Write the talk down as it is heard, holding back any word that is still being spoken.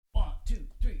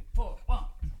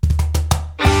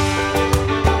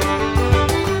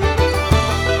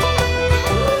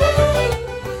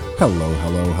Hello,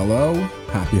 hello, hello.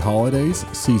 Happy holidays,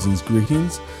 season's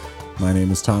greetings. My name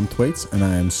is Tom Thwaites, and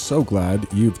I am so glad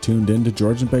you've tuned in to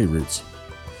Georgian Bay Roots.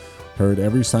 Heard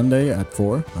every Sunday at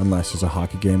 4, unless there's a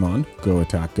hockey game on, Go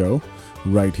Attack Go,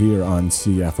 right here on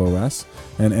CFOS,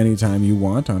 and anytime you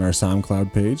want on our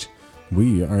SoundCloud page.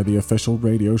 We are the official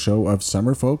radio show of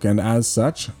Summerfolk, and as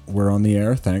such, we're on the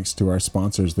air thanks to our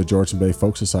sponsors, the Georgian Bay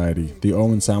Folk Society, the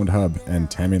Owen Sound Hub, and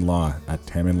Tammin Law at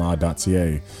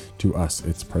tamminlaw.ca. To us,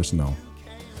 it's personal.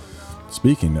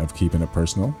 Speaking of keeping it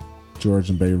personal,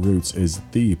 Georgian Bay Roots is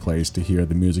the place to hear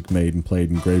the music made and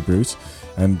played in Grey Bruce,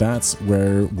 and that's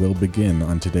where we'll begin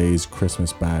on today's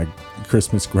Christmas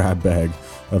grab bag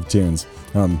of tunes.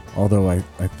 Although I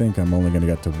think I'm only going to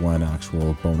get to one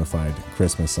actual bona fide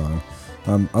Christmas song.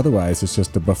 Otherwise, it's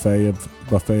just a buffet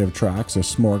of tracks, a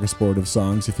smorgasbord of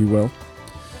songs, if you will.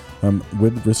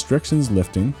 With restrictions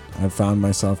lifting, I've found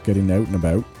myself getting out and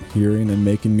about, hearing and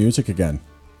making music again.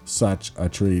 Such a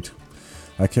treat.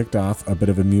 I kicked off a bit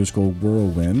of a musical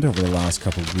whirlwind over the last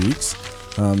couple of weeks.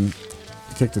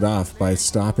 Kicked it off by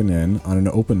stopping in on an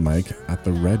open mic at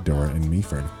the Red Door in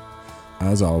Meaford.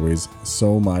 As always,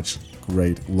 so much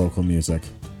great local music.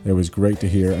 It was great to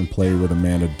hear and play with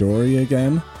Amanda Dory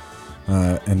again.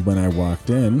 And when I walked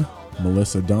in,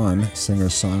 Melissa Dawn,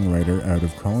 singer-songwriter out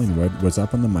of Collingwood, was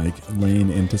up on the mic laying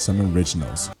into some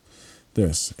originals.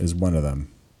 This is one of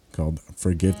them, called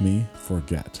Forgive Me,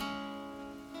 Forget.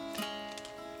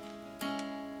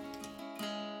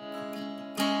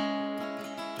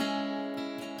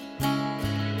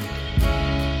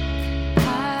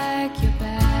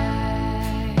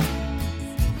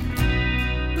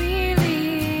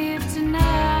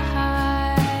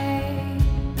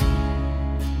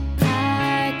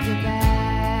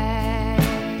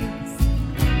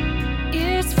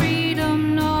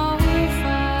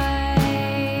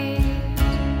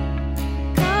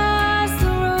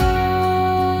 The road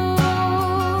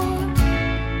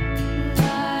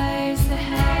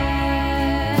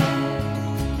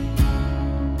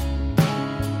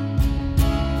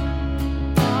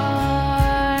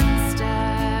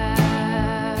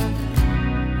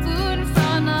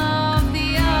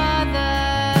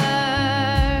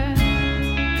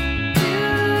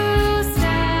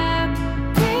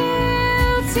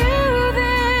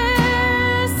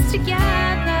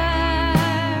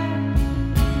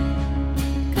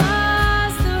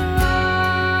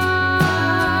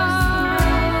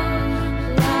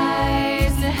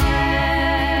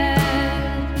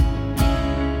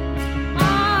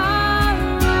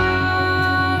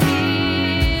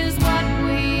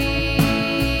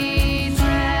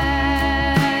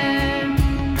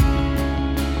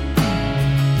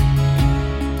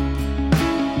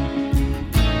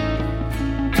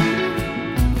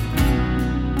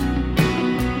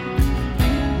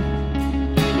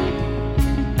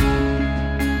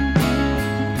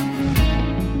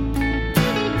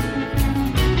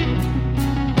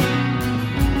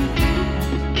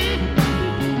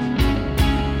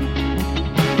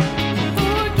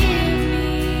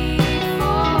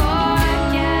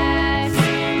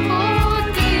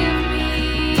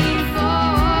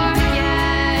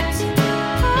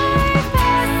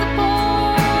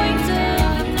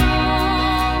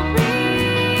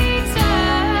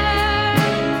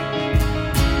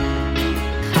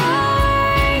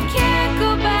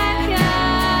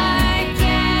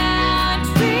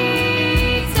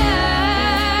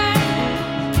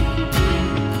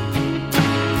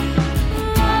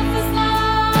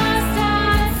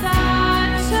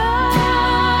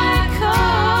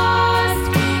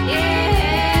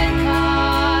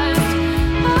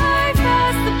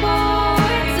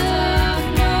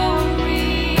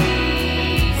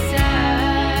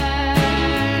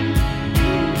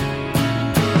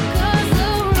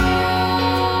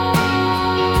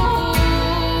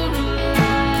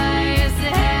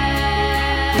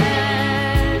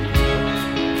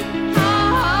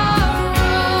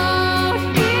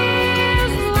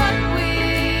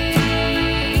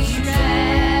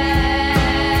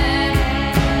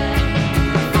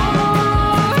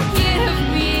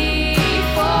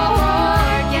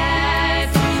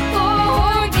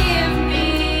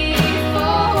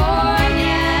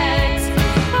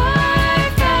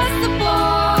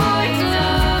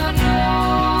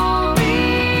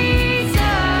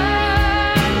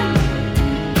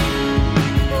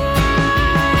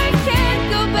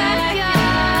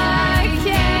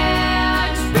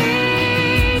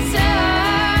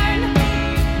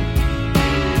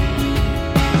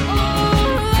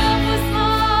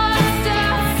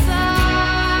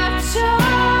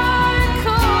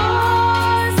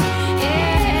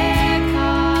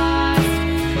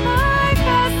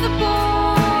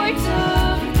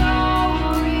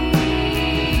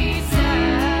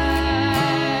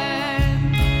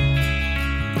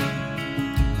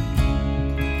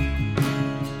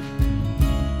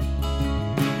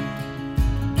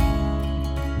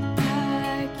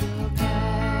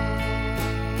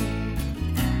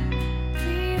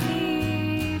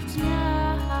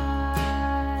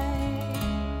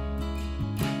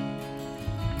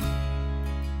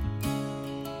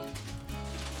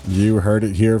You heard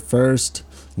it here first.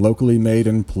 Locally made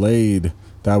and played.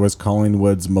 That was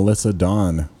Collingwood's Melissa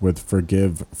Dawn with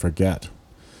Forgive, Forget.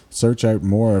 Search out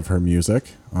more of her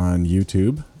music on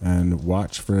YouTube and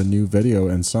watch for a new video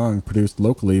and song produced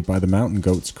locally by the Mountain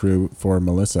Goats crew for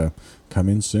Melissa,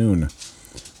 coming soon.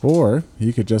 Or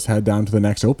you could just head down to the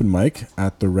next open mic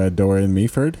at the Red Door in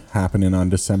Meaford, happening on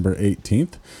December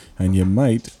 18th, and you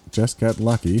might just get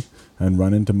lucky and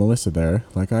run into Melissa there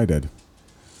like I did.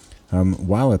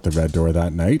 While at the Red Door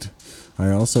that night, I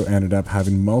also ended up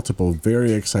having multiple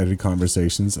very excited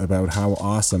conversations about how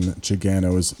awesome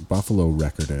Chigano's Buffalo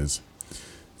record is.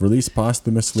 Released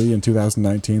posthumously in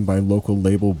 2019 by local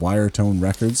label Wiretone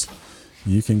Records,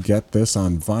 you can get this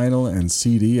on vinyl and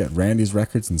CD at Randy's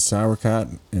Records and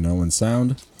Sourcat in Owen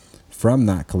Sound. From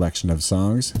that collection of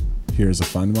songs, here's a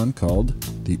fun one called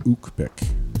The Ook Pick.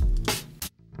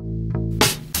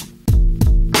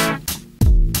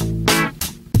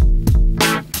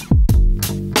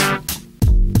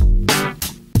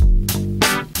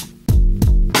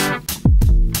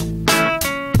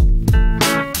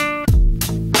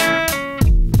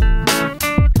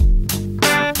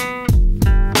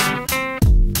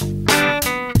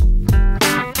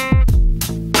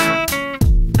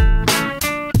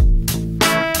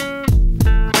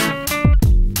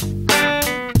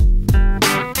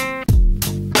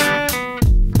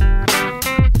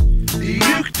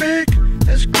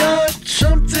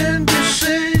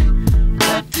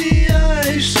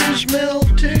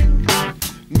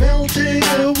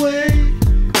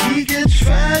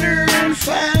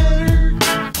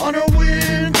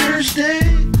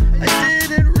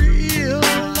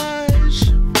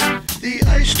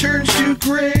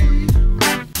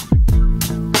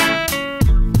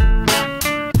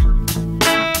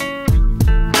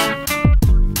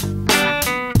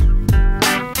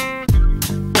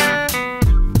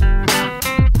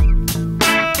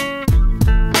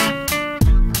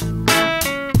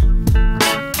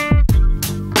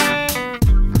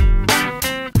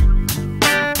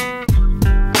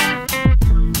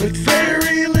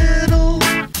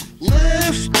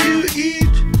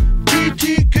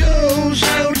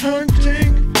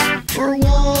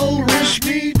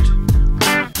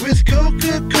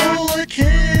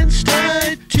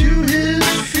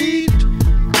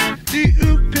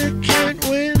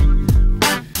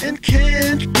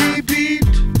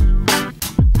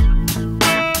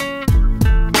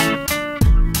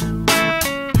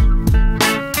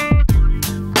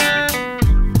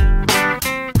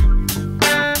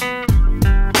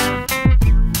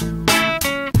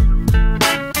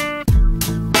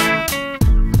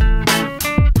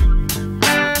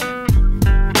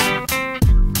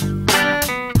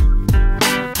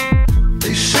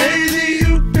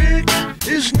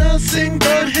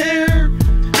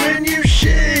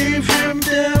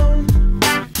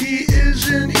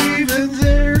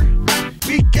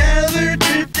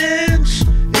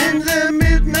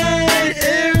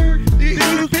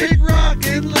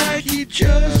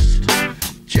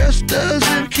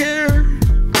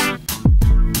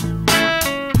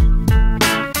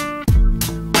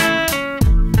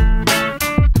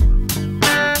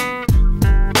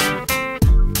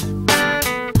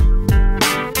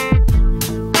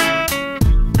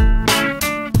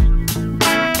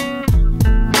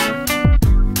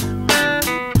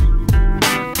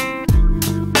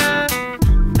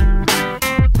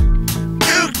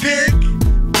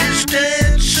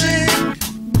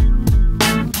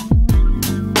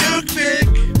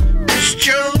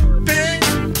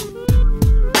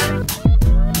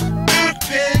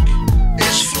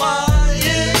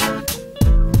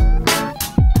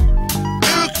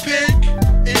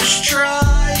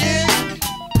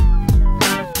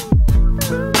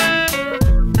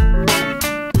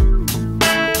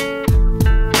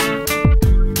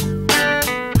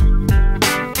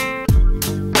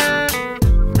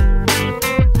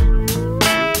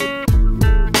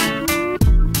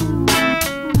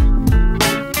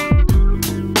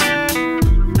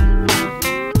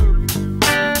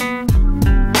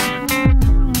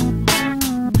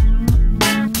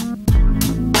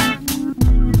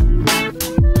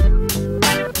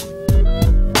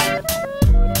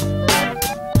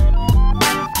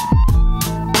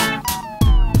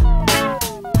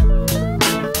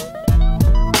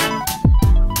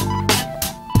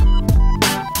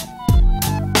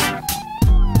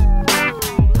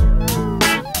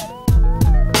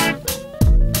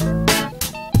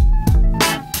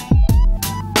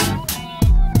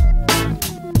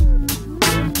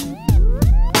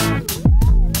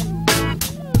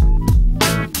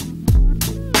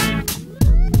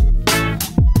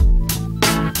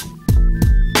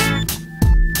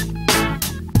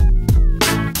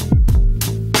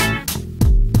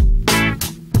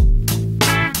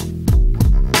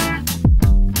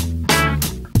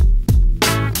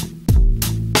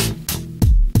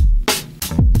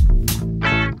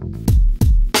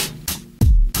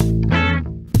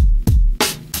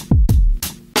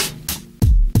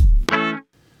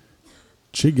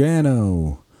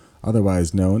 Chigano,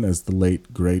 otherwise known as the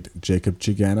late great Jacob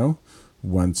Chigano,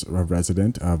 once a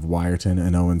resident of Wyerton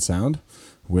and Owen Sound,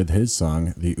 with his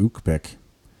song The Ook Pick.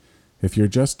 If you're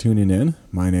just tuning in,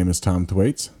 my name is Tom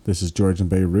Thwaites. This is Georgian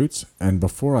Bay Roots, and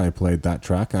before I played that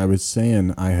track, I was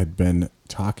saying I had been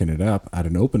talking it up at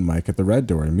an open mic at the Red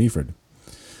Door in Meaford.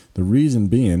 The reason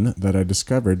being that I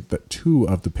discovered that two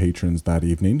of the patrons that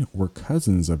evening were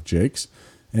cousins of Jake's,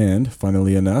 and,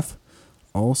 funnily enough,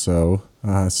 also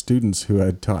students who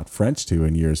had taught French to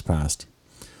in years past.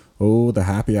 Oh, the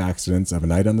happy accidents of a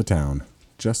night on the town,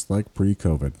 just like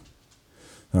pre-COVID.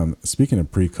 Speaking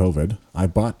of pre-COVID, I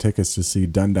bought tickets to see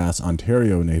Dundas,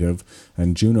 Ontario native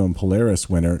and Juno and Polaris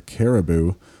winner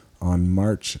Caribou on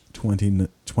March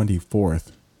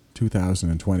 24th,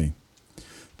 2020.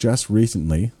 Just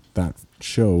recently, that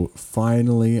show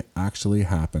finally actually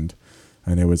happened,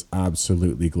 and it was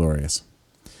absolutely glorious.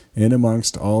 In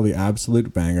amongst all the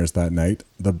absolute bangers that night,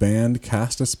 the band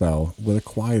cast a spell with a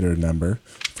quieter number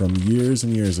from years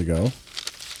and years ago,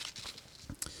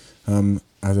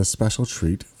 as a special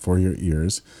treat for your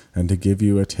ears and to give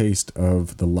you a taste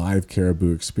of the live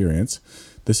Caribou experience.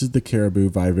 This is the Caribou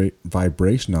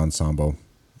Vibration Ensemble,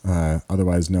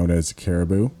 otherwise known as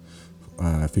Caribou,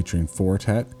 featuring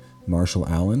Fortet, Marshall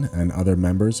Allen, and other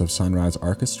members of Sunrise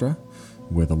Orchestra,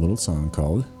 with a little song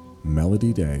called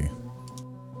Melody Day.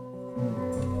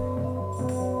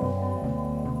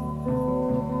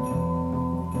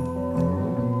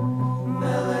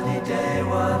 Melody Day,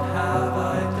 what have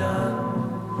I done?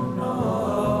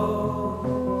 Oh,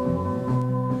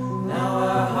 now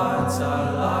our hearts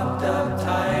are locked up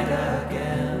tight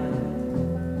again.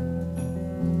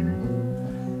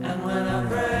 And when I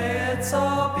pray, it's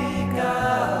all begun.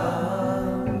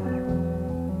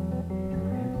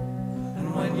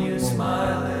 And when you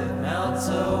smile, it melts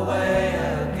away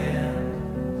again.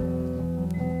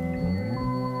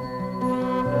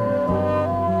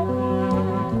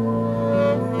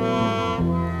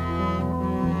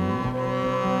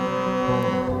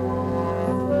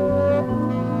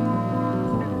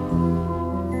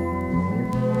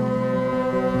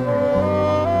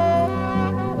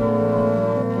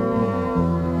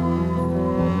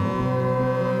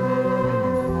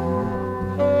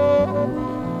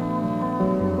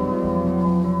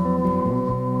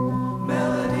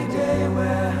 Melody Day,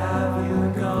 where have you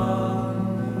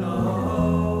gone? Oh,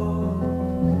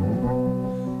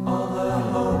 all the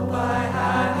hope I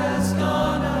had has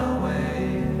gone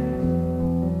away,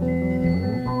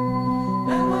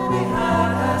 and what we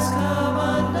had has come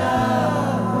undone.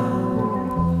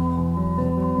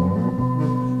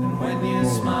 And when you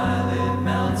smile, it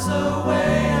melts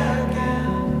away again.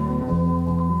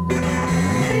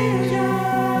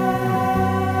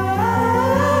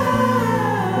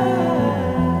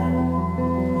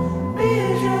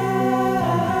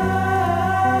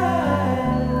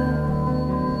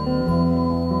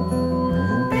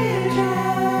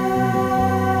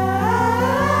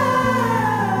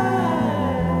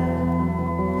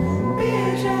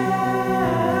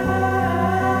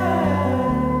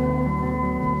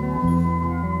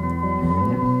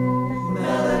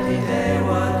 Melody Day,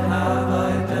 what have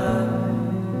I done?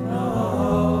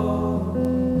 Oh,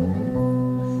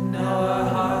 now our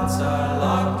hearts are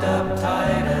locked up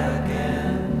tight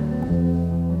again.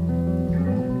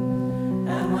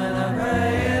 And when I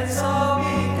pray, it's all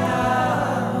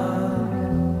begun.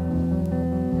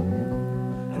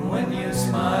 And when you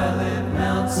smile, it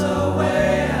melts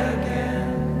away again.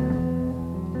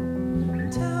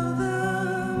 Tell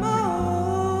them all.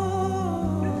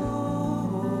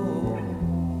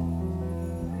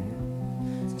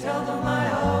 Tell them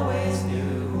I always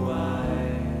knew why.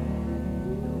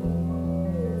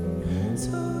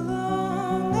 So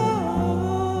long ago.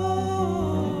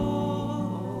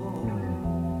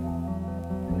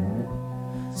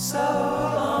 So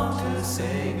long to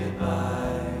say goodbye.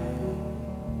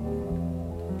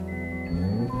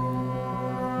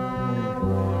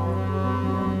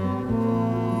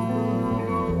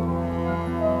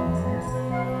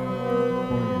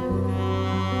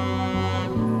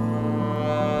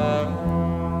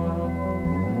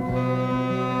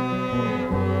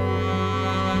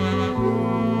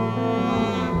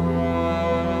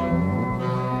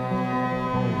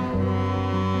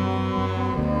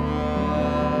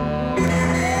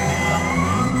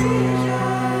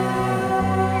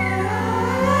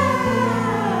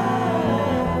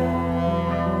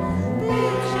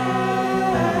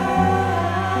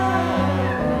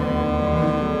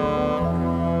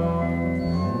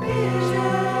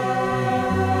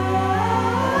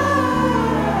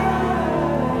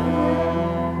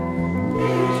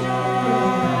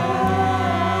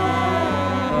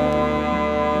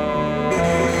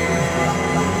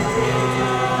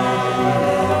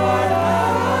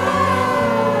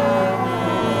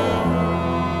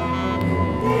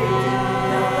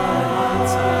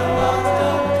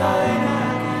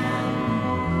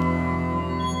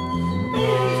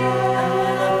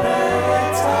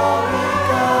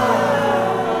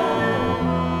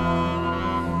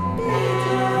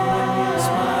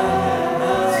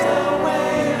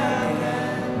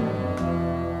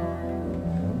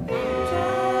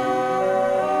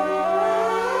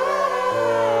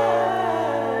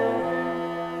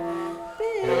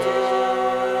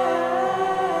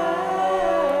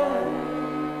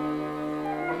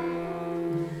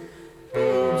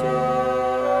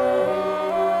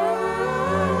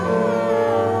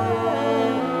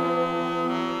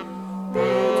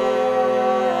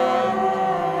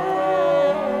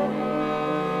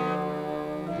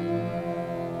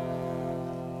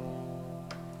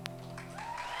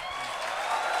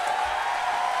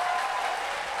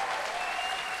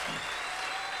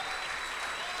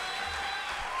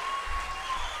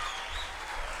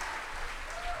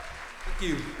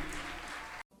 you.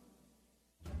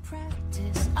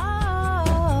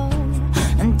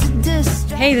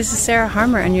 Hey, this is Sarah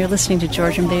Harmer, and you're listening to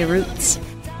Georgian Bay Roots.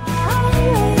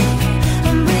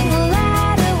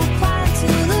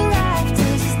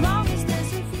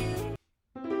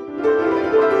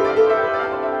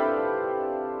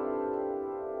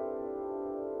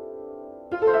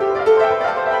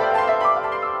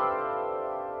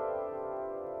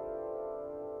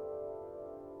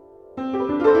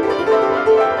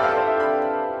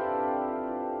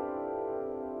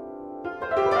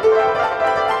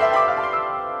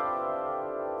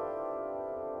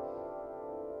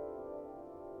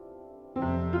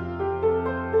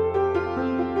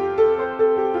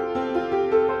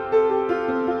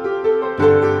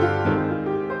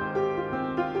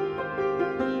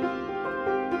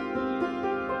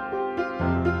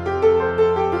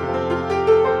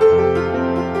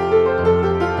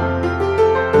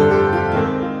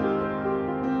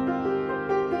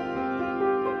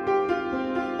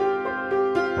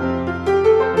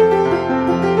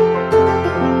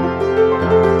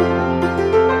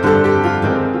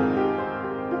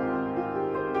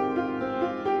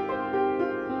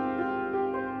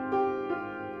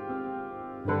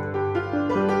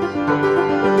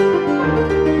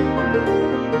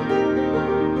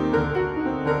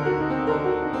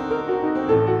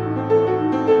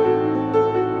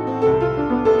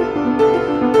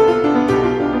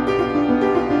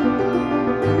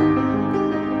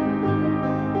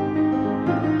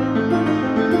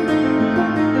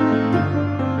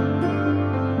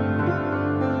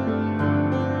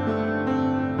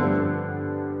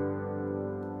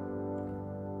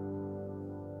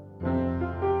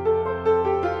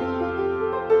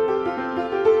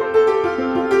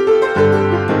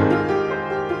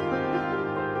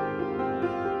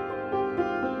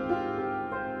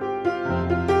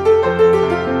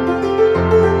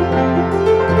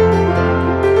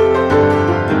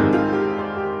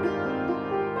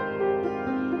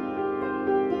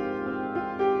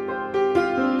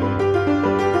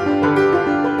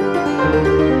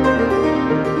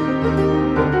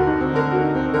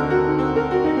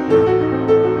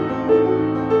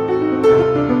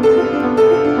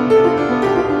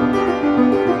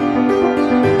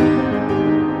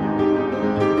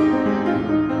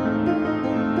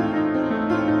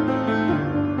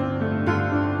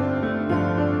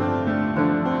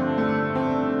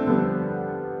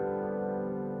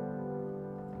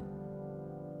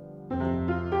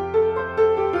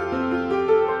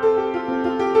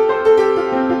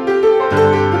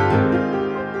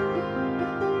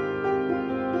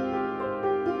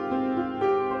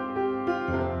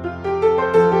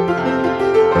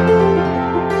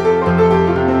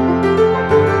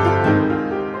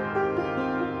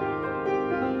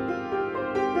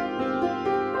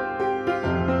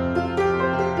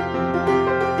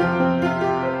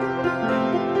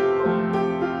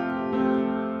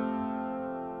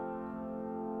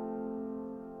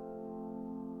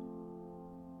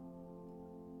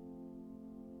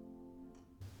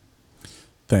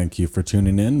 Thank you for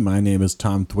tuning in. My name is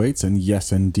Tom Thwaites, and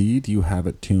yes, indeed, you have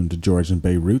it tuned to Georgian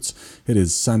Bay Roots. It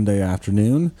is Sunday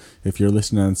afternoon. If you're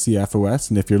listening on CFOS,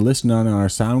 and if you're listening on our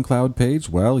SoundCloud page,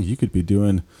 well, you could be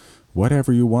doing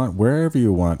whatever you want, wherever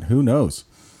you want. Who knows?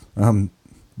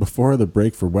 Before the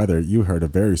break for weather, you heard a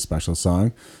very special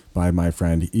song by my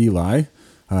friend Eli.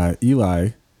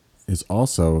 Eli is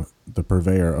also the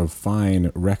purveyor of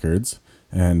fine records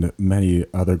and many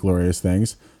other glorious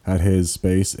things at his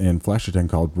space in Flesherton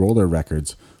called Roller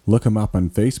Records. Look him up on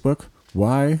Facebook.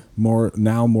 Why? More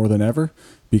than ever?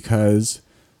 Because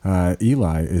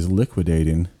Eli is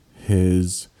liquidating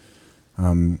his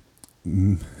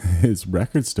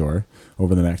record store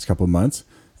over the next couple of months,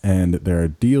 and there are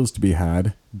deals to be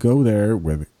had. Go there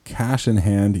with cash in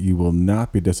hand. You will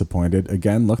not be disappointed.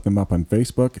 Again, look them up on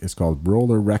Facebook. It's called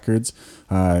Roller Records.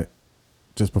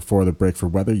 Just before the break for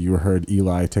weather, you heard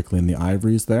Eli tickling the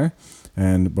ivories there.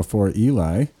 And before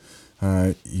Eli,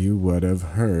 you would have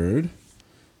heard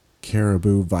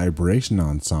Caribou Vibration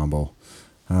Ensemble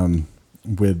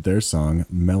with their song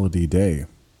Melody Day.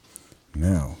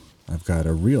 Now, I've got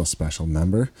a real special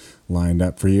number lined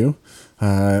up for you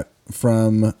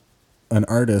from an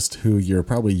artist who you're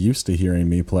probably used to hearing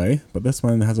me play, but this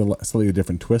one has a slightly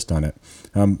different twist on it.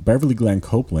 Beverly Glenn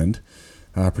Copeland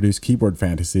produced Keyboard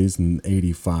Fantasies in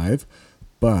 '85,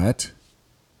 but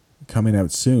coming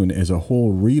out soon is a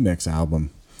whole remix album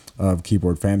of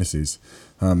Keyboard Fantasies.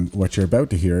 What you're about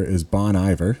to hear is Bon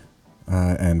Iver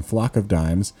and Flock of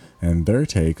Dimes and their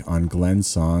take on Glenn's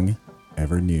song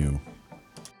Ever New.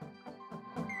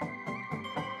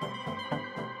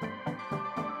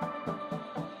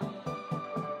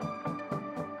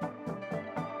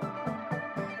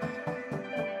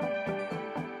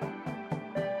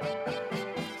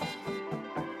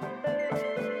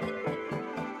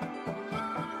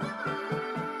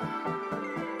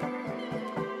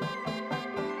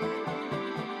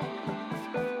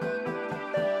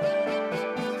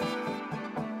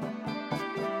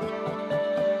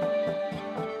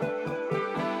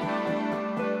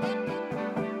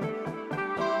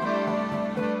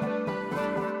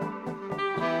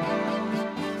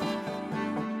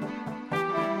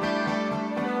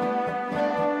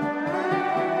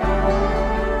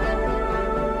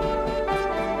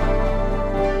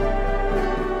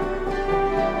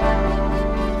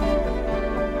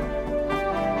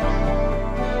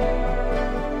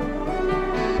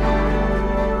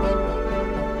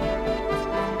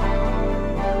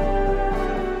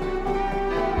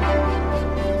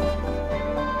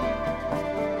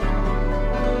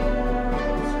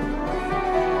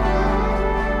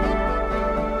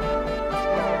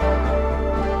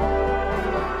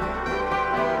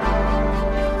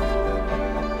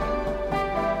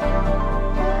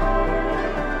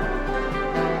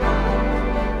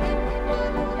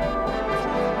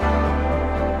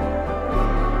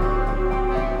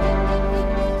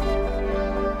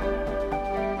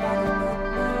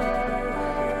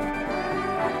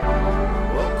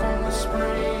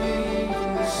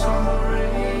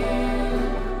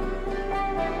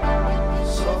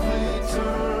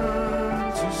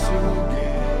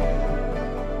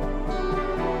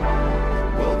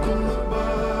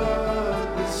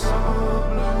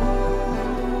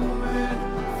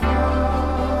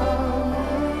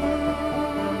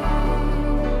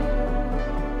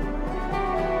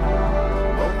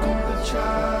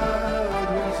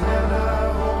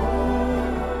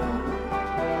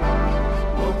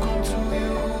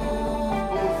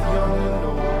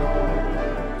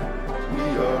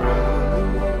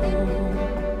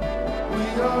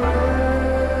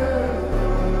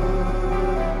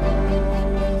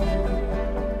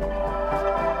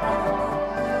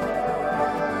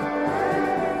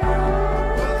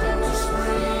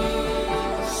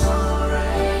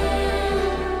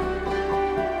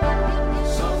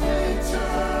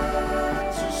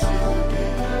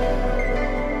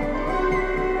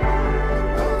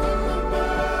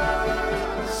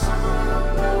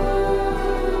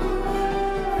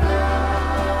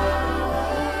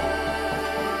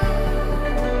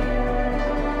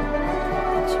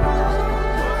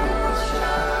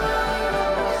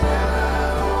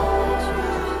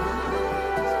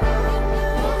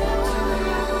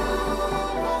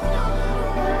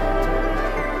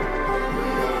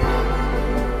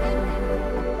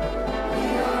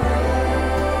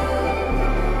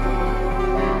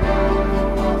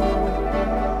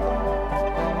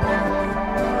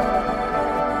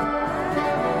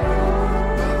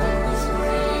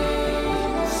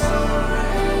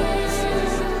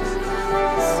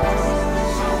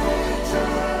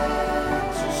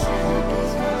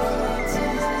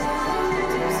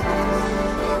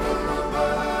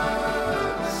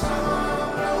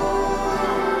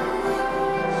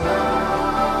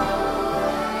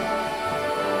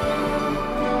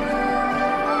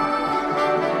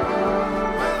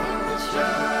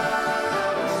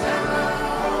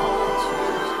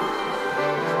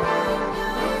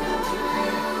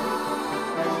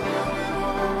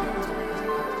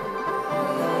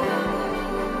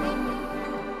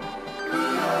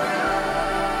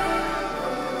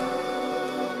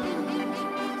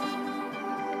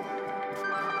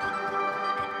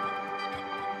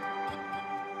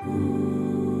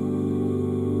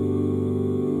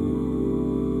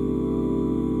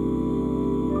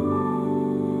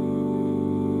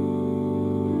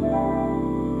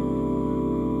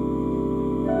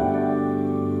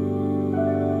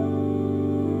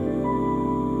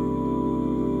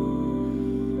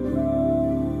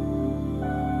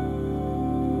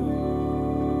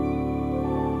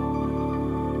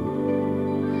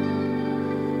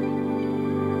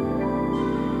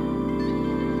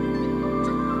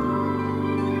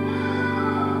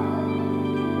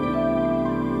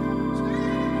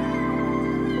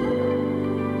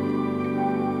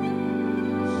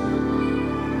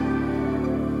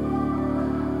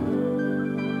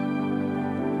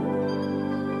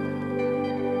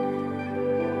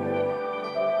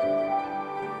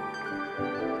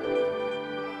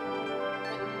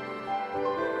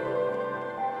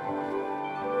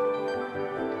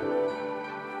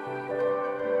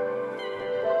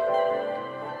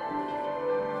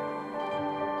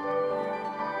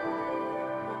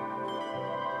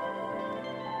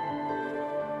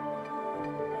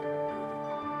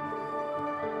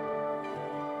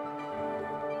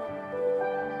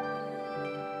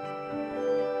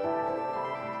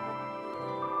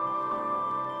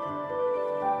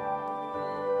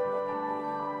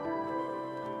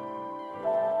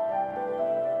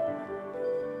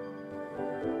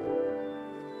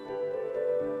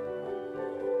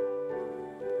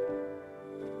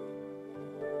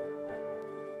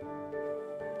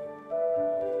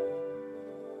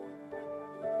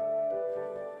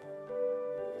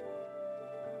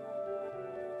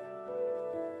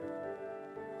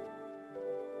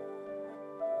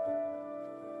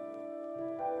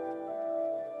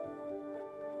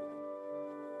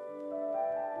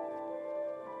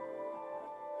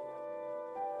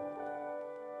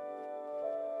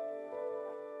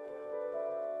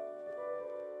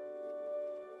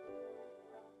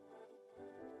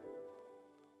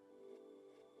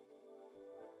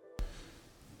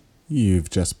 You've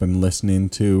just been listening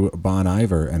to Bon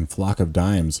Iver and Flock of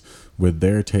Dimes with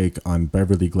their take on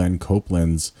Beverly Glenn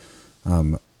Copeland's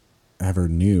Ever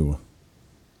New.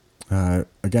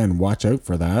 Again, watch out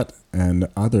for that and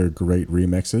other great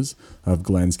remixes of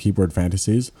Glenn's Keyboard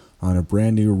Fantasies on a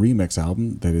brand new remix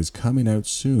album that is coming out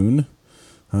soon.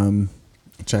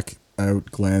 Check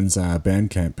out Glenn's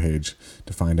Bandcamp page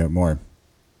to find out more.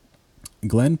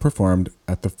 Glenn performed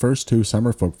at the first two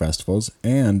Summer Folk Festivals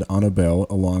and on a bill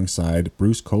alongside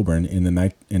Bruce Cockburn in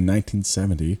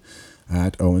 1970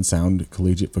 at Owen Sound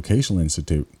Collegiate Vocational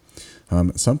Institute.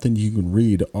 Something you can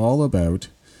read all about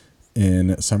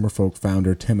in Summer Folk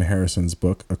founder Tim Harrison's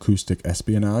book Acoustic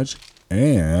Espionage,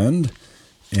 and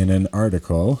in an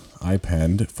article I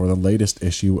penned for the latest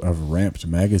issue of Ramped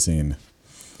magazine.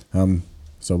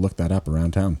 So look that up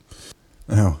around town.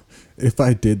 Now, if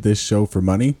I did this show for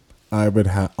money, I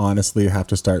would honestly have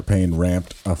to start paying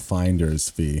Ramped a finder's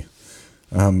fee.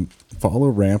 Follow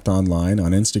Ramped online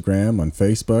on Instagram, on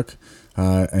Facebook,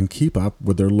 and keep up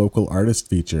with their local artist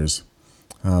features.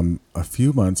 A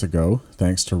few months ago,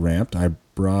 thanks to Ramped, I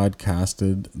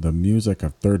broadcasted the music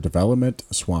of Third Development,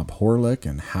 Swamp Horlick,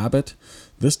 and Habit.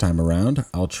 This time around,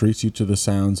 I'll treat you to the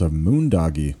sounds of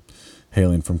Moondoggie,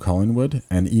 hailing from Collingwood,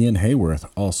 and Ian Hayworth,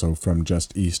 also from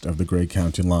just east of the Grey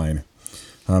County line.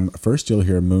 First, you'll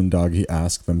hear Moondoggie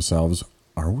ask themselves,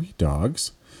 "Are we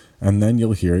dogs?" And then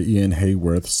you'll hear Ian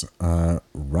Hayworth's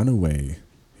Runaway.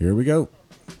 Here we go.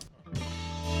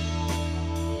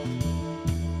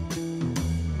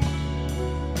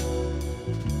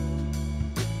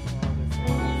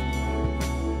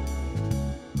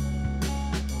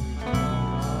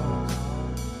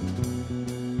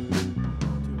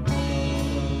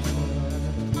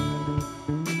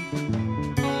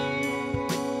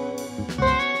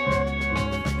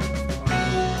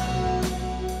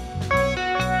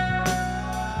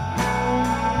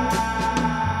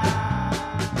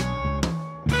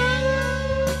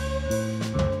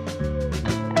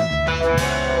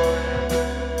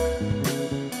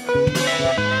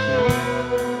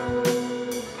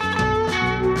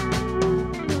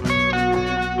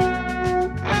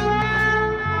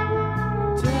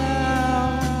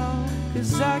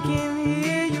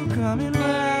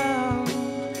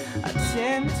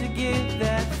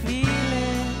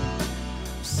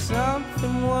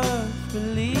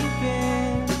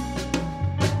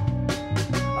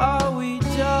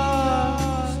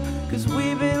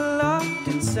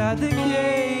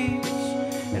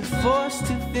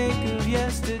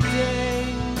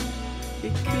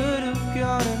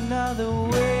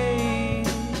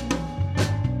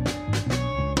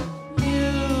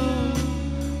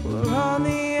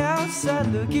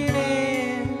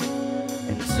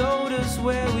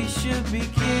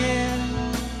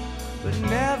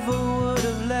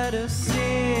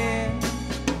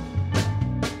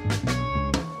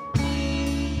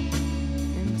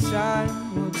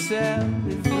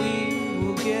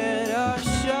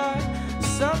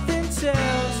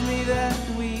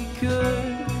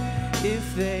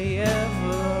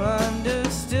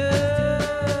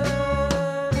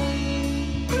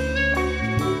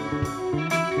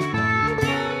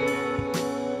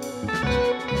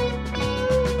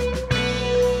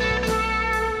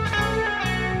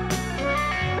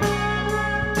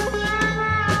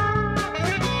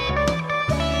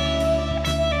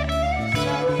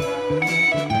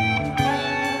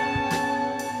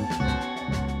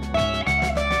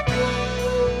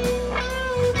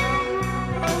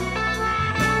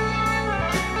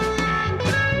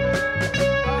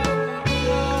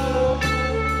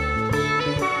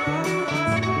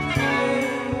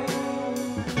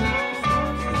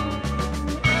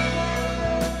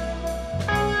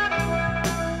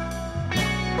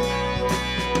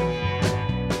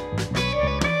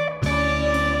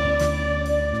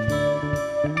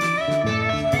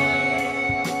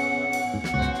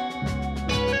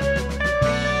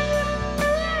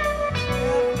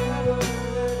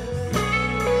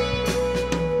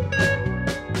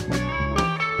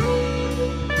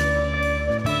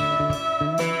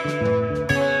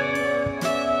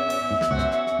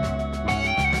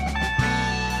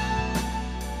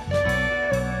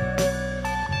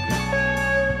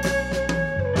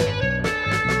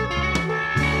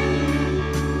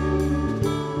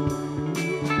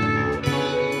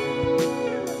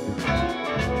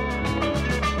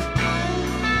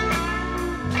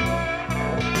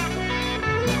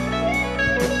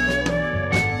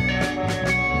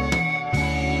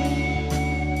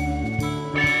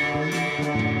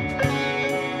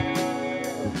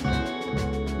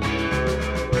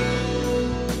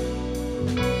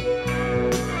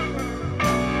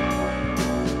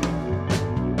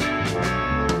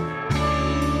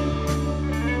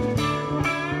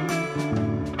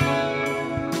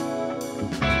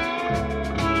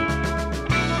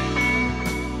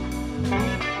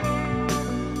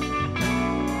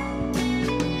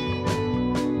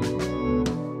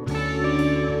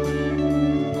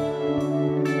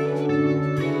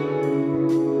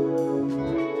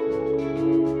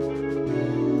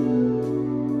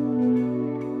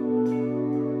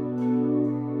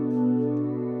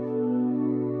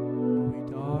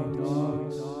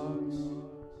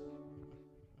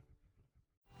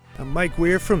 Mike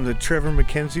Weir from the Trevor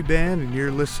McKenzie Band, and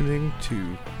you're listening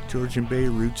to Georgian Bay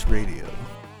Roots Radio.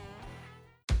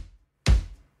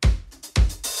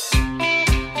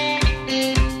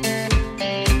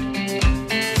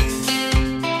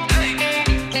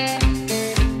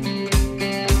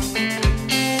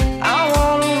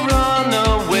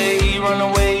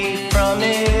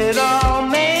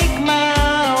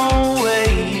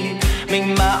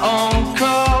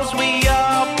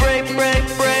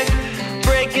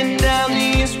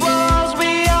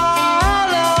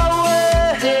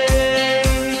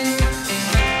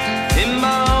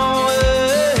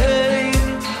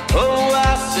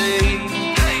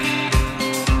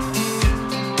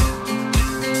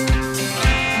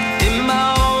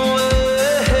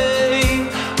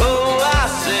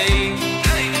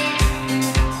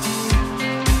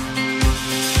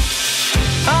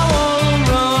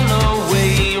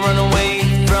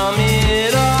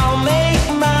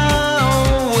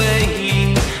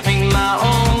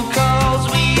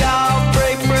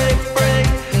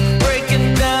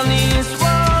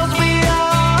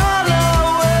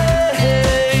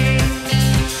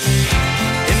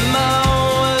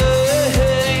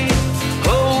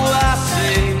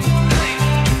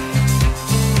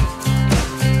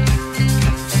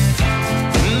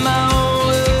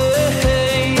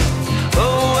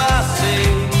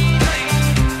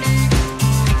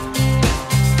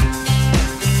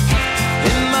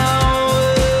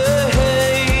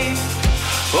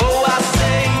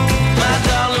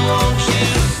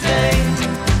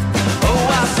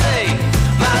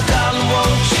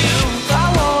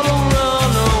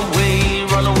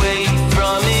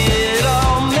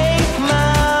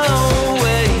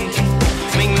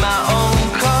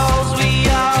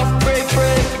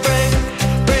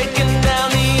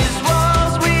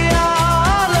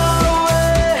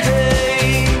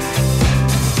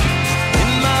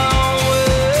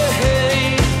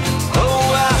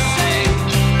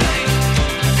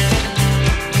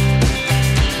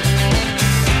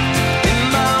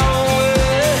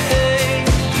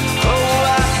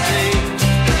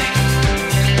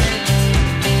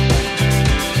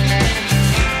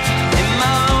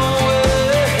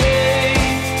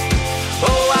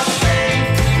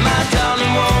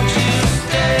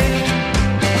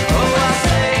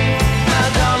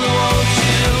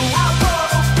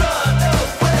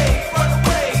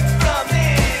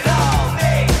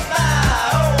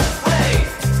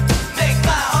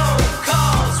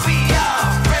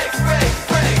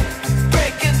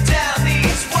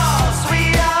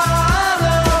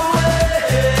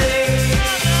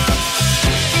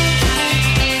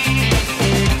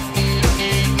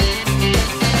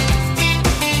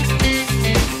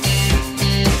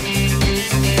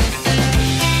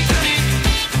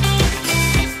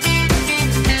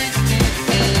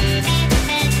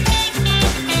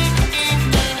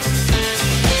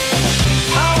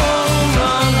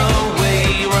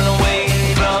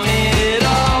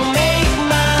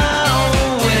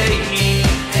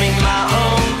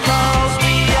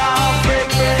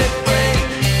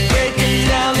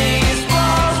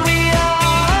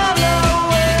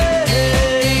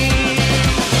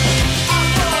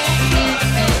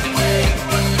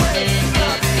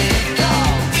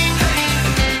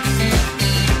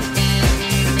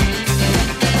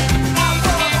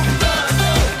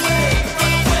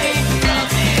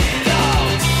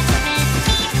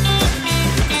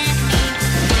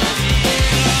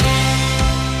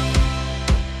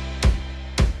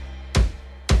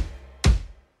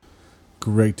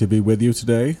 Great to be with you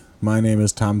today. My name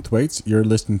is Tom Thwaites. You're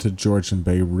listening to Georgian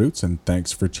Bay Roots, and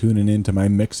thanks for tuning in to my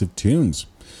mix of tunes.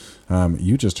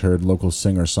 You just heard local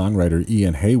singer-songwriter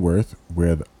Ian Hayworth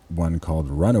with one called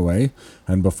Runaway,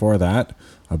 and before that,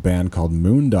 a band called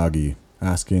Moondoggy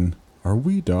asking, "Are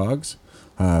we dogs?"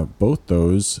 Both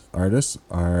those artists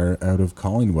are out of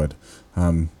Collingwood.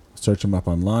 Search them up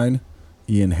online,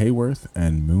 Ian Hayworth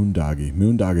and Moondoggy.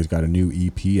 Moondoggy's got a new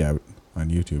EP out on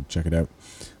YouTube. Check it out.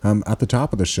 At the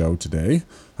top of the show today,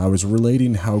 I was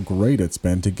relating how great it's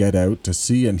been to get out to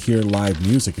see and hear live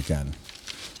music again.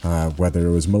 Whether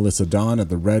it was Melissa Dawn at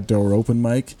the Red Door Open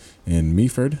Mic in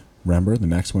Meaford, remember the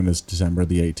next one is December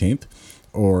the 18th,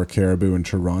 or Caribou in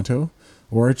Toronto,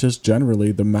 or just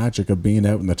generally the magic of being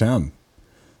out in the town.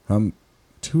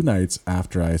 2 nights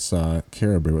after I saw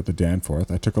Caribou at the Danforth,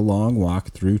 I took a long walk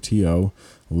through TO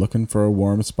looking for a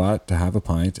warm spot to have a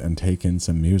pint and take in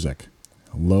some music.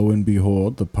 Lo and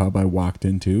behold, the pub I walked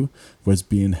into was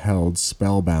being held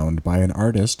spellbound by an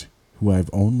artist who I've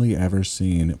only ever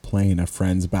seen play in a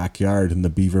friend's backyard in the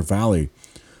Beaver Valley.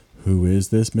 Who is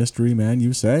this mystery man,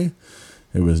 you say?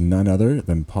 It was none other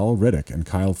than Paul Riddick and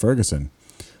Kyle Ferguson.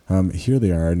 Here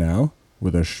they are now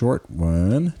with a short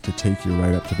one to take you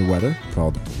right up to the weather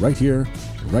called Right Here,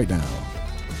 Right Now.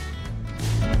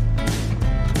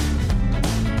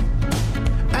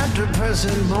 At the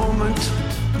present moment,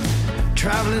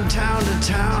 traveling town to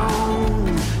town,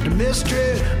 the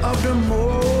mystery of the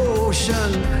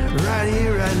motion, right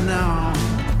here, right now.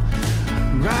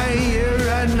 Right here,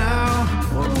 right now.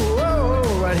 Oh,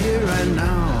 oh, right here, right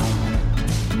now.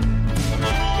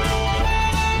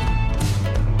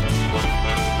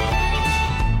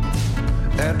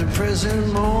 At the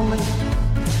present moment,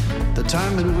 the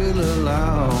time it will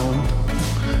allow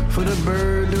for the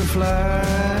bird to fly.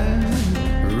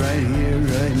 Right here,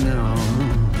 right now.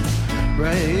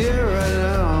 Right here, right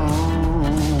now.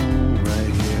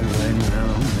 Right here, right now.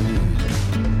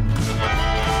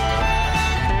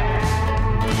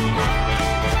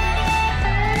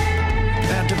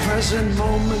 At the present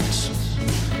moment,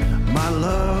 my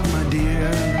love, my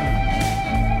dear.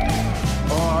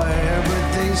 Oh,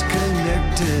 everything's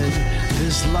connected.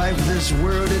 This life, this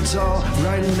world, it's all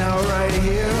right now, right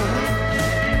here.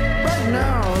 Right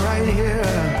now, right here.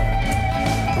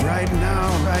 Right now,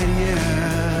 right here.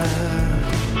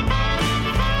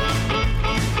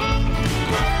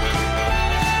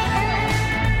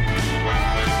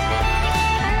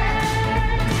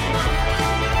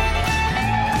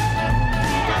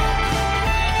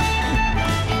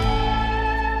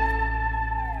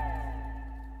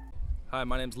 Hi,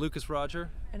 my name's Lucas Roger.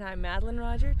 And I'm Madeline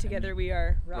Roger. Together we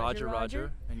are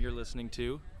Roger. And you're listening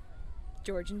to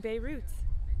Georgian Bay Roots.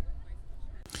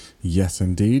 Yes,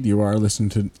 indeed, you are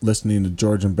listening to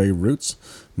Georgian Bay Roots.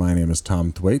 My name is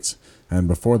Tom Thwaites, and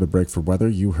before the break for weather,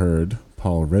 you heard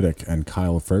Paul Riddick and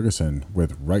Kyle Ferguson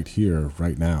with Right Here,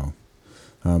 Right Now.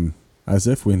 As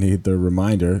if we need the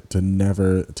reminder to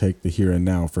never take the here and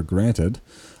now for granted,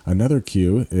 another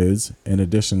cue is, in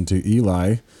addition to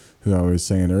Eli, who I was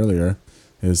saying earlier,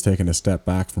 is taking a step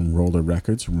back from Roller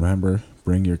Records. Remember,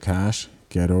 bring your cash,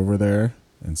 get over there,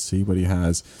 and see what he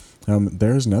has.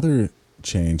 There's another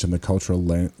change in the cultural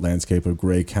landscape of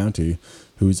Grey County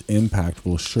whose impact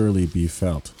will surely be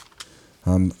felt.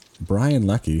 Brian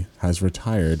Leckie has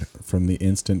retired from the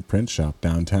instant print shop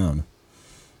downtown.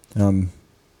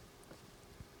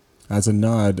 As a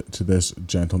nod to this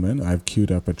gentleman, I've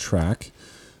queued up a track.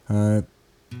 Here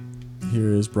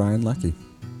is Brian Leckie.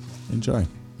 Enjoy.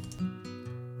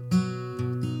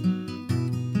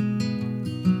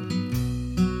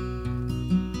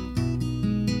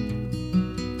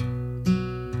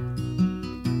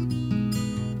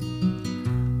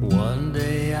 One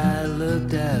day I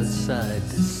looked outside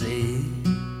to see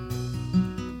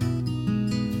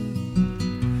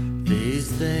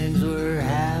these things were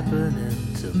happening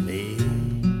to me.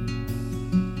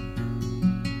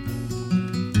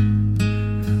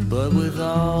 But with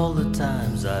all the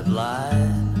times I've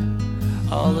lied,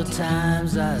 all the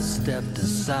times I stepped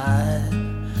aside,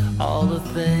 all the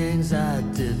things I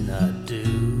did not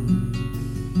do,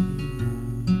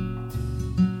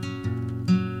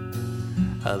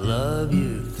 I love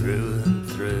you through and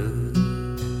through.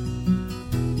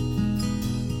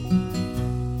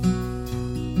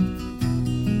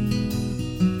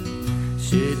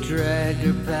 She dragged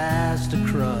her past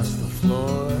across the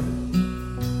floor.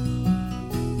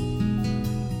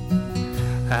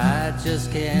 I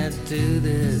just can't do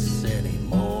this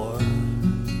anymore.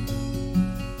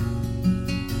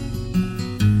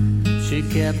 She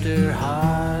kept her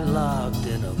heart locked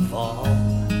in a vault.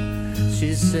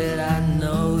 She said, I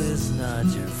know it's not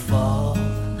your fault,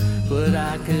 but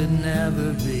I could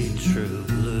never be true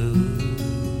blue.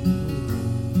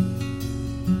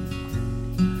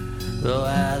 Though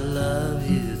I love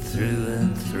you through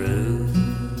and through.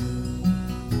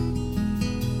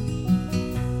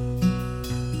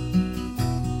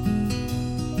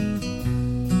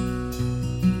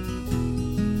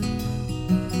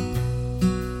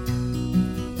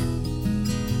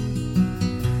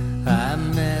 I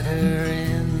met her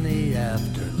in the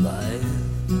afterlife,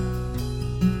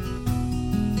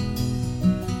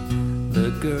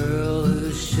 the girl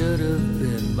who should have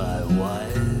been my wife.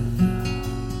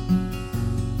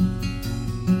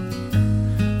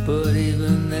 But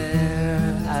even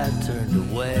there I turned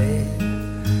away.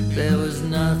 There was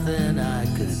nothing I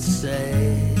could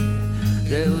say,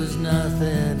 there was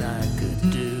nothing I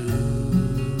could do.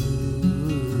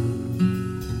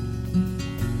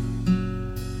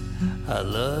 I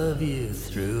love you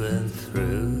through and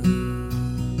through.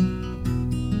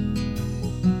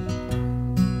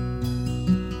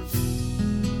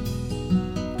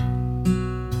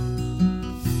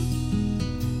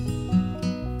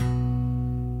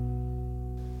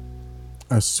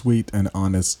 A sweet and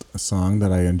honest song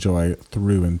that I enjoy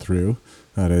through and through.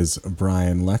 That is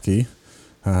Brian Leckie.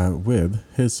 with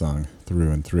his song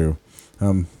Through and Through.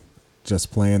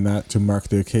 Just playing that to mark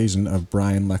the occasion of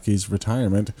Brian Lecky's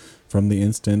retirement from the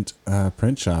Instant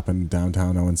Print Shop in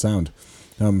downtown Owen Sound.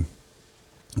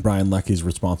 Brian Leckie is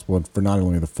responsible for not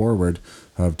only the foreword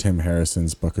of Tim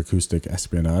Harrison's book Acoustic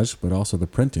Espionage, but also the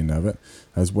printing of it,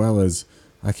 as well as,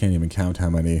 I can't even count how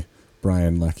many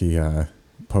Brian Leckie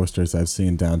posters I've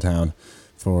seen downtown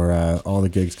for all the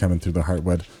gigs coming through the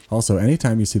Heartwood. Also,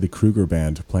 anytime you see the Kruger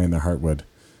Band playing the Heartwood,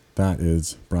 that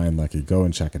is Brian Leckie. Go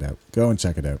and check it out.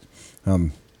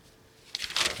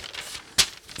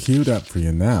 Queued up for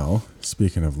you now,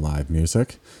 speaking of live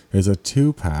music, is a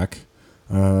 2-pack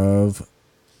of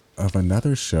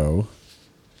another show,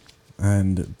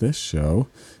 and this show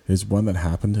is one that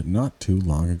happened not too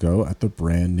long ago at the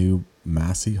brand new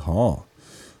Massey Hall.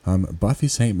 Buffy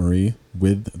Sainte-Marie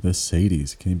with the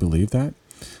Sadies. Can you believe that?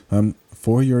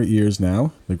 For your ears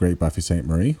now, the great Buffy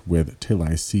Sainte-Marie with Till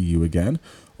I See You Again,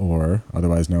 or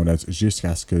otherwise known as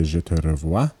Jusqu'à ce que je te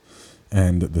revoie,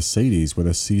 and the Sadies with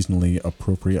a seasonally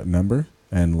appropriate number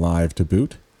and live to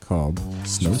boot called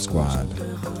Snow Squad.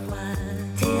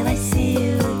 Till I see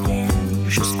you again,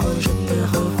 jusqu'au je te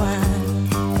revois.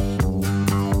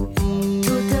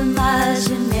 Toute ma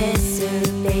jeunesse,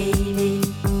 baby,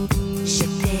 je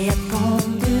t'ai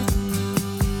attendu.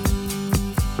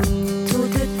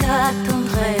 Toute ta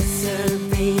tendresse,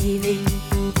 baby,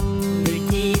 me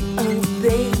dit oh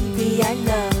baby I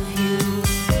love you.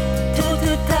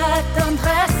 Toute ta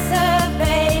tendresse,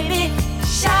 baby,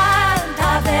 chante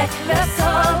avec le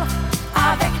sol,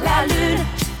 avec la lune,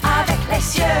 avec les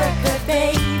cieux, que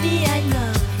baby I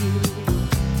love you.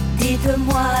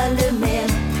 Dites-moi le même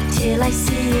till I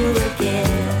see you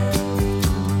again.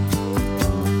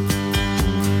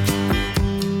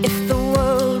 If the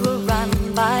world were run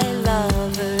by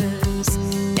lovers,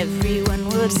 everyone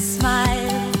would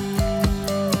smile.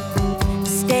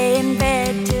 Stay in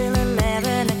bed till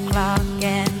 11 o'clock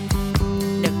and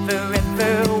never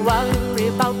ever worry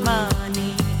about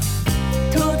money.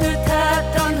 Toute ta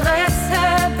tendresse,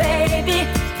 baby,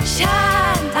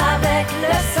 chante avec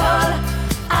le sol,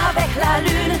 avec la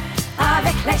lune,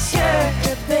 avec les cieux,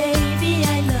 que baby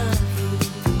I love you.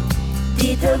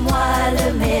 Dites-moi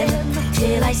le même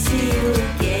till I see you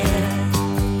again.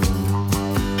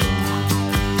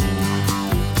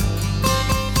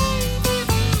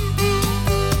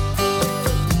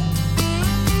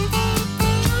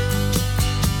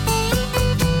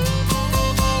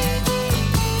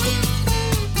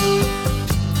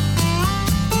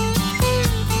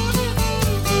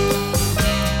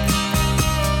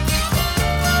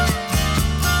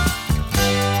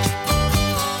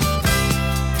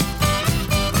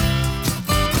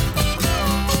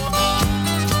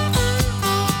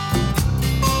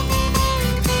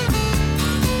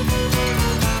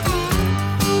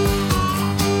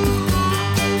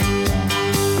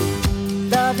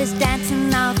 Love is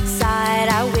dancing outside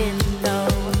our window.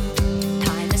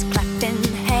 Time is clapping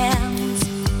hands,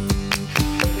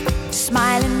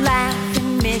 smiling,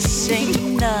 laughing,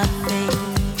 missing nothing,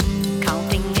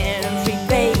 counting every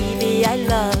baby I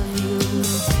love you.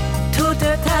 Toute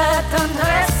ta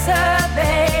tendresse,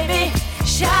 baby,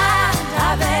 chante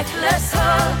avec le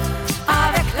sol,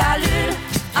 avec la lune,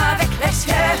 avec les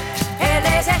cieux et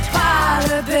les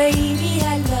étoiles, baby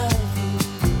I love you.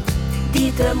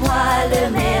 Dites-moi le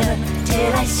même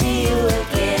till I see you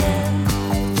again.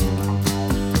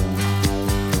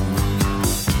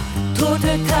 Toute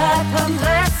ta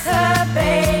tendresse,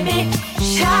 baby,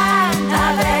 chante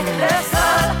avec le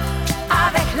sol,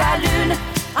 avec la lune,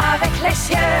 avec les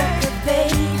cieux, que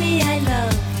baby I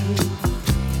love you.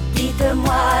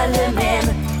 Dites-moi le même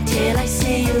till I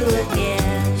see you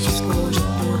again. Jusqu'au je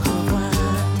te revois,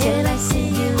 till I see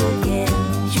you again.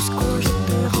 Jusqu'au je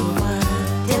te revois,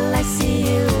 till I see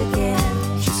you again.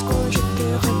 Jusqu'au je te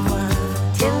revois,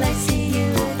 till I see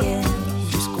you again.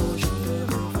 Jusqu'au je te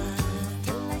revois,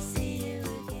 till I see you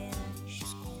again.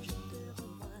 Jusqu'au je te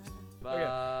revois.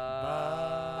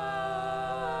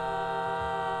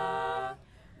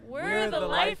 We're the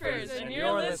Lifers, and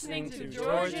you're listening to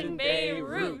Georgian Bay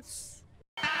Roots.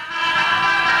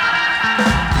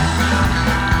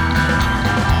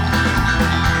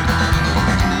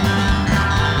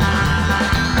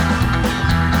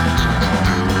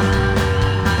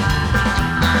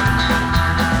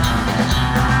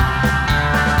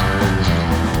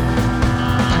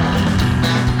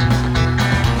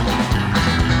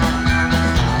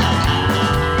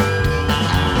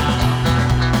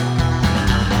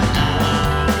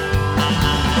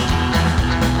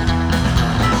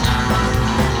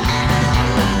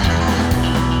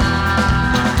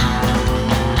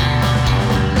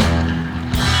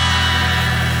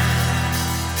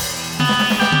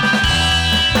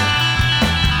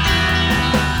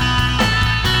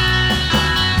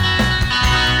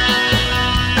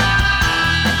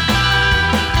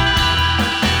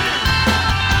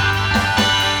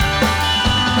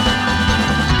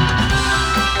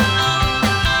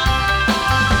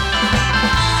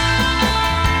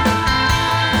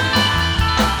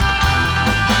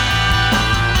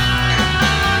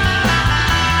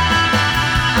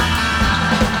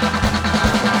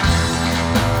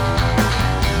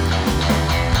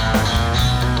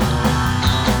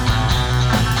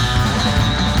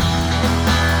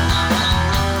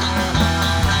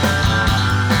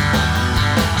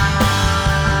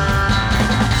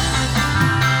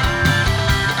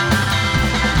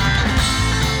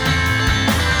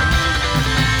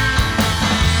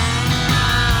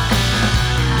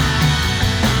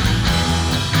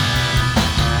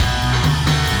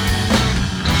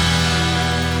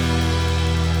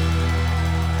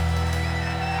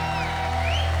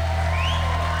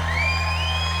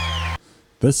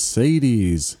 the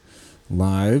Sadies,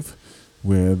 live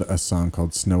with a song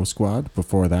called Snow Squad.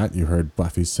 Before that, you heard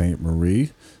Buffy St. Marie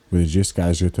with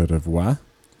Jusqu'à je te revois,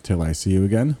 Till I See You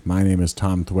Again. My name is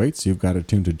Tom Thwaites. You've got it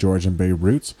tuned to Georgian Bay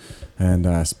Roots.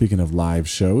 And speaking of live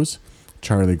shows,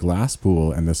 Charlie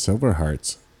Glasspool and the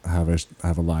Silverhearts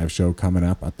have a live show coming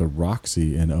up at the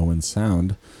Roxy in Owen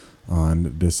Sound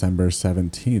on December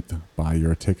 17th. Buy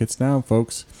your tickets now,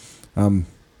 folks.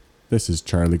 This is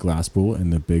Charlie Glasspool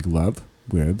and the Big Love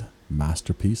with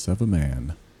Masterpiece of a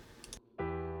Man.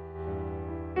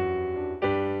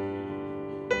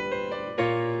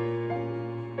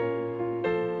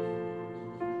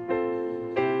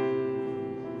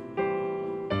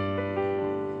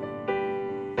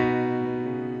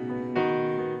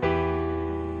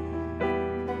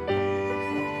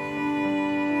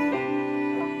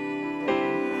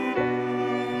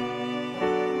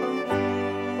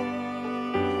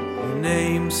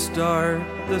 Start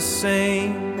the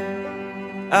same.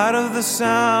 Out of the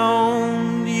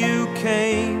sound you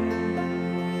came.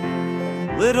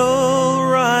 Little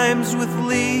rhymes with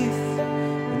Leith,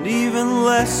 and even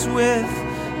less with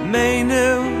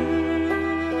Maynew.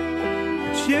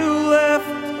 But you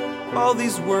left all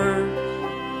these words,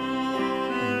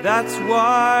 and that's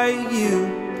why you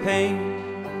paint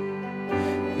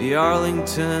the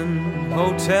Arlington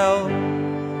Hotel.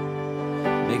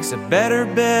 Makes a better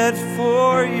bed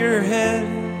for your head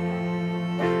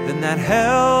than that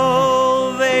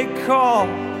hell they call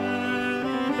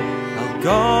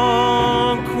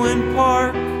Algonquin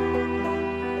Park.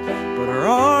 But her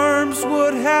arms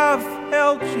would have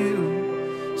held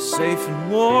you safe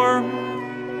and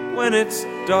warm when it's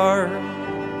dark.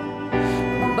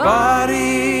 Her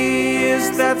body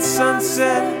is that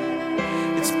sunset,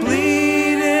 it's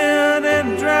bleeding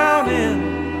and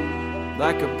drowning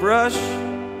like a brush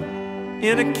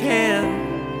in a can,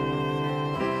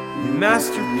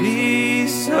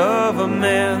 masterpiece of a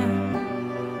man.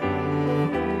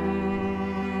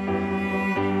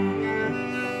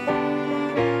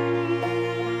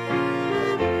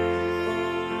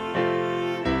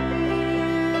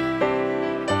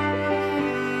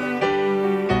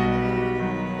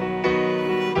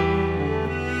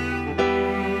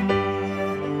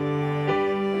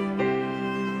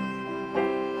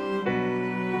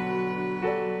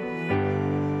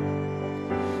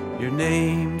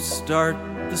 Start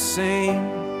the same.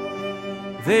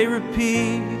 They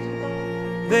repeat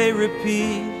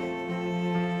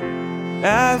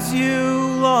as you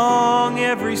long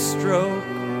every stroke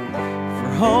for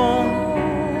home.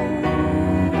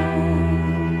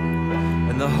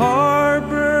 And the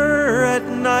harbor at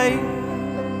night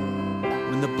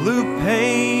when the blue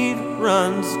paint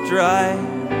runs dry.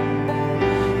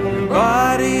 Your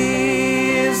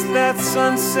body is that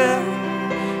sunset,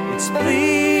 it's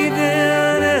bleeding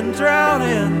and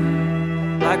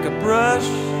drowning like a brush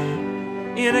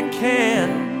in a can,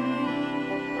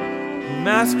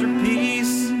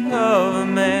 masterpiece of a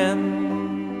man.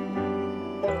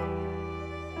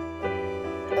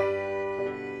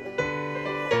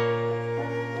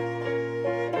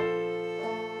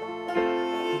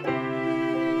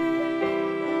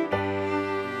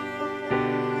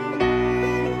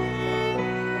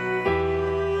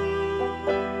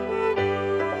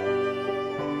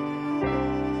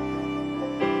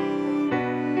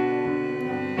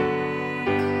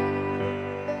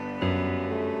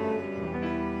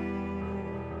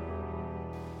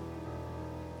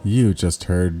 You just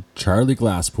heard Charlie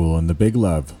Glasspool and the Big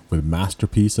Love with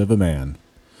Masterpiece of a Man.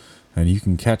 And you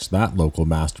can catch that local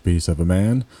Masterpiece of a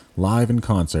Man live in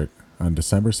concert on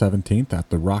December 17th at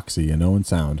the Roxy in Owen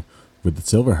Sound with the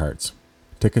Silverhearts.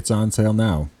 Tickets on sale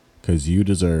now, because you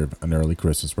deserve an early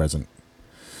Christmas present.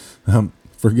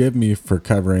 Forgive me for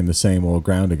covering the same old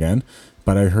ground again,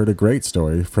 but I heard a great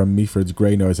story from Meaford's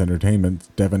Grey Noise Entertainment,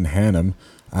 Devin Hannum,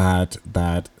 at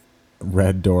that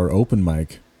Red Door open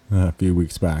mic a few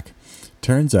weeks back.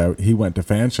 Turns out he went to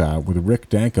Fanshawe with Rick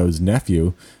Danko's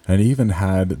nephew and even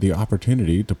had the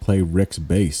opportunity to play Rick's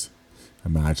bass.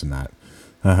 Imagine that.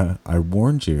 I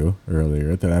warned you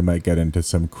earlier that I might get into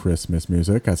some Christmas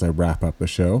music as I wrap up the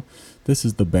show. This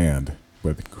is The Band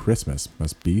with Christmas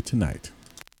Must Be Tonight.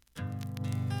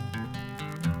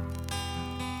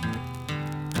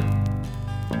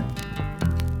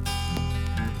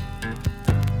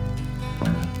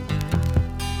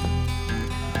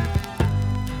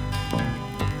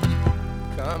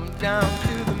 Down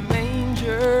to the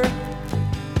manger,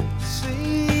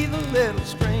 see the little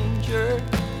stranger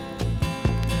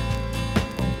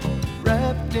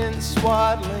wrapped in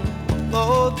swaddling,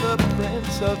 lo, the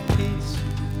Prince of Peace.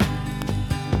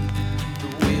 The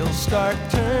wheels start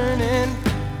turning,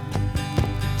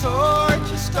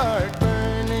 torches start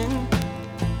burning.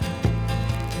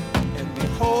 And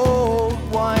behold,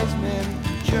 wise men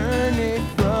journey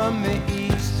from the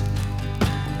east.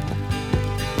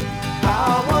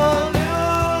 How a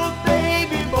little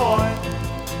baby boy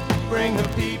bring the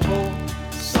people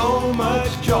so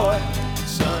much joy.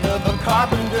 Son of a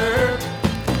carpenter,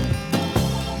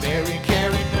 Mary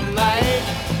carried the light.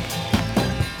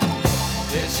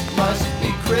 This must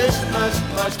be Christmas,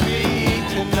 must be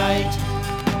tonight.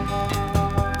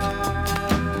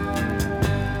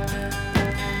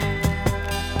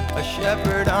 A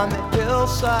shepherd on the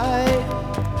hillside,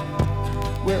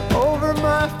 where over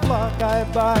my flock I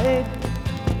abide.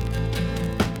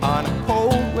 On a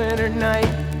cold winter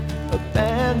night, a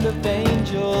band of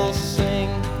angels sing.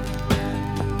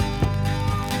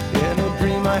 In a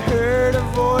dream I heard a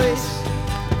voice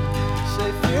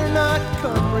say, fear not,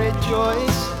 come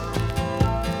rejoice.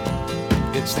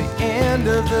 It's the end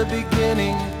of the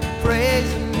beginning,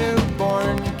 praise the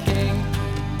newborn King.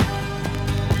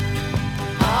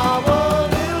 How a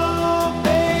little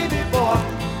baby boy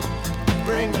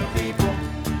bring the people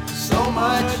so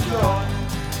much joy.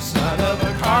 Son of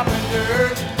a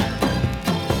carpenter,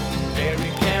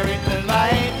 Mary carried the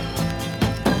light.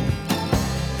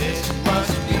 This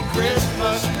must be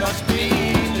Christmas, must be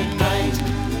tonight.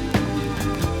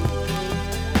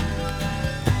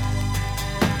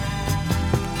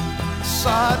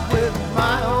 Saw it with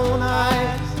my own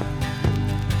eyes,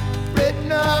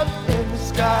 written up in the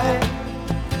sky.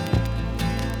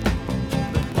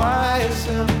 But why a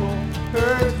simple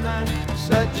herdsman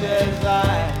such as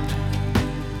I?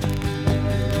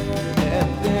 And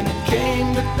then it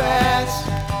came to pass,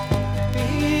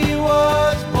 he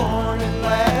was born at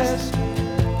last,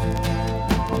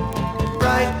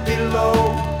 right below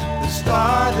the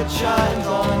star that shines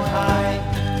on high.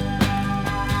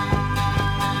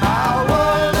 How a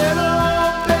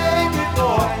little baby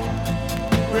boy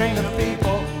bring the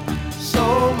people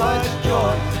so much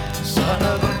joy. Son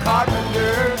of a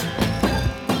carpenter,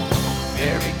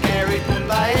 Mary carried the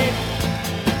light.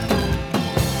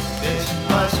 This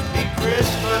must be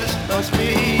Christmas, must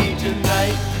be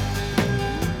tonight.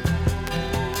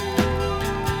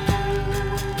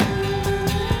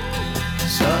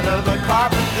 Son of a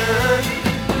carpenter,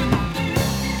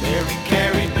 Mary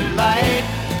carried the light.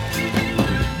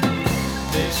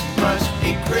 This must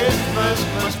be Christmas,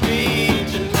 must be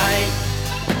tonight.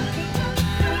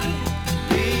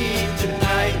 Be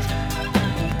tonight.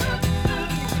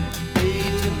 Be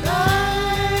tonight.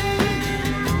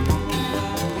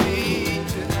 Be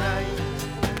tonight.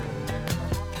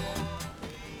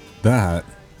 That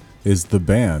is The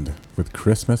Band with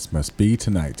Christmas Must Be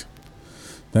Tonight.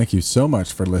 Thank you so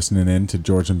much for listening in to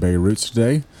Georgian Bay Roots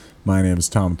today. My name is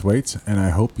Tom Thwaites, and I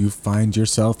hope you find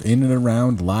yourself in and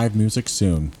around live music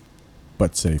soon,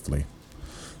 but safely.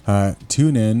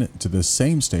 Tune in to the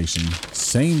same station,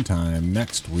 same time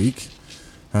next week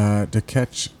to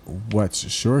catch what's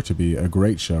sure to be a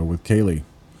great show with Kaylee.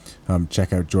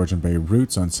 Check out Georgian Bay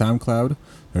Roots on SoundCloud.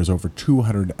 There's over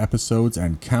 200 episodes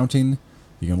and counting.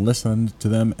 You can listen to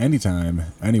them anytime,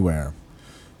 anywhere.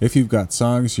 If you've got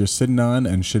songs you're sitting on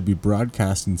and should be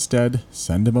broadcast instead,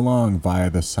 send them along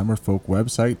via the Summerfolk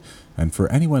website. And for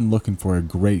anyone looking for a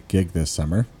great gig this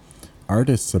summer,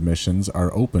 artist submissions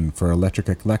are open for Electric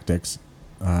Eclectics,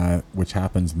 which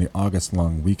happens in the August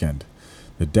long weekend.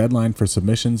 The deadline for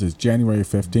submissions is January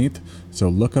 15th, so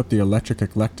look up the Electric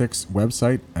Eclectics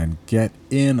website and get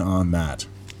in on that.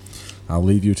 I'll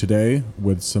leave you today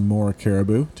with some more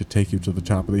Caribou to take you to the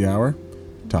top of the hour.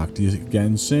 Talk to you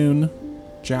again soon.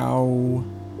 Ciao.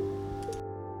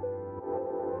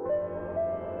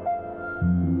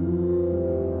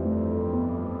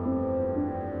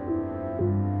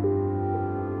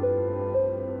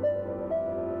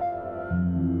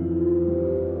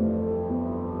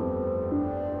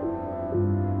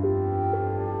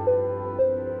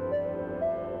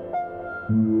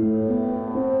 Mm-hmm.